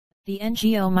The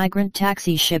NGO migrant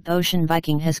taxi ship Ocean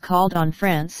Viking has called on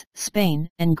France, Spain,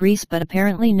 and Greece, but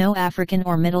apparently no African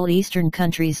or Middle Eastern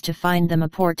countries to find them a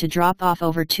port to drop off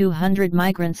over 200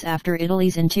 migrants after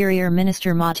Italy's Interior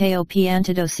Minister Matteo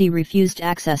Piantedosi refused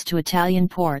access to Italian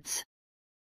ports.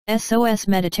 SOS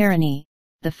Méditerranée,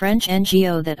 the French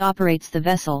NGO that operates the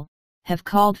vessel, have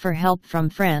called for help from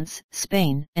France,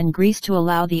 Spain, and Greece to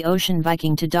allow the Ocean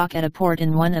Viking to dock at a port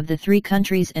in one of the three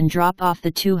countries and drop off the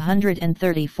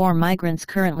 234 migrants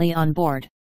currently on board.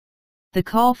 The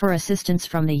call for assistance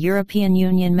from the European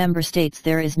Union member states.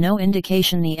 There is no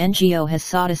indication the NGO has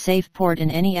sought a safe port in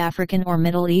any African or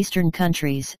Middle Eastern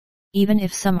countries, even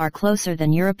if some are closer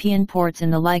than European ports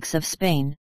in the likes of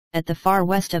Spain, at the far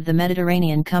west of the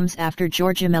Mediterranean, comes after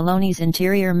Giorgia Meloni's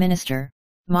Interior Minister,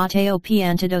 Matteo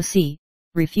Piantedosi,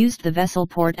 refused the vessel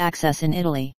port access in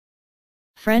Italy.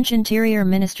 French Interior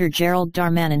Minister Gérald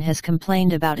Darmanin has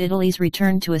complained about Italy's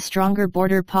return to a stronger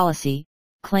border policy,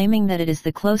 claiming that it is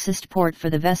the closest port for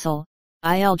the vessel,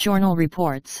 Il Journal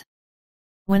reports.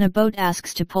 When a boat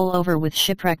asks to pull over with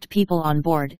shipwrecked people on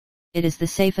board, it is the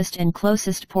safest and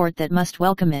closest port that must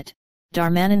welcome it,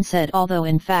 Darmanin said, although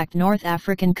in fact North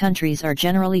African countries are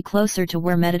generally closer to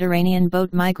where Mediterranean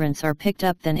boat migrants are picked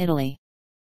up than Italy.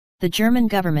 The German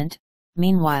government,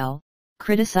 meanwhile,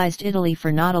 criticized Italy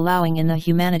for not allowing in the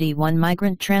Humanity 1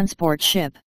 migrant transport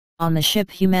ship. On the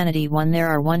ship Humanity 1 there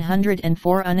are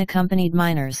 104 unaccompanied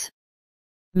minors.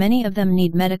 Many of them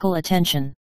need medical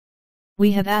attention.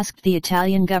 We have asked the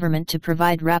Italian government to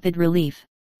provide rapid relief,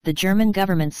 the German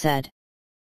government said.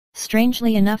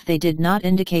 Strangely enough, they did not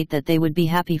indicate that they would be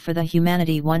happy for the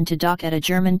Humanity 1 to dock at a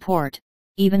German port,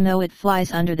 even though it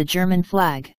flies under the German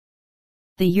flag.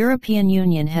 The European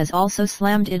Union has also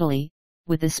slammed Italy,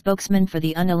 with the spokesman for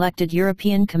the unelected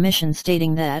European Commission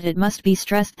stating that it must be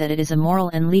stressed that it is a moral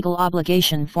and legal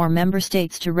obligation for member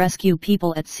states to rescue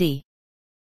people at sea.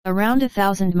 Around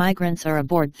 1,000 migrants are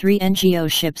aboard 3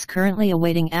 NGO ships currently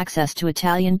awaiting access to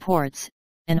Italian ports,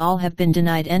 and all have been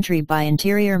denied entry by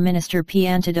Interior Minister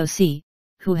Piantedosi,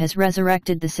 who has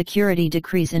resurrected the security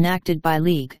decrees enacted by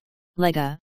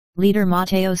Lega leader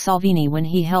Matteo Salvini when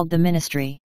he held the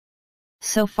ministry.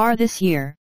 So far this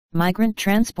year, migrant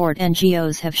transport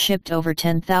NGOs have shipped over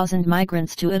 10,000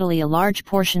 migrants to Italy, a large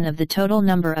portion of the total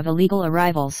number of illegal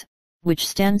arrivals, which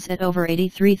stands at over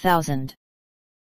 83,000.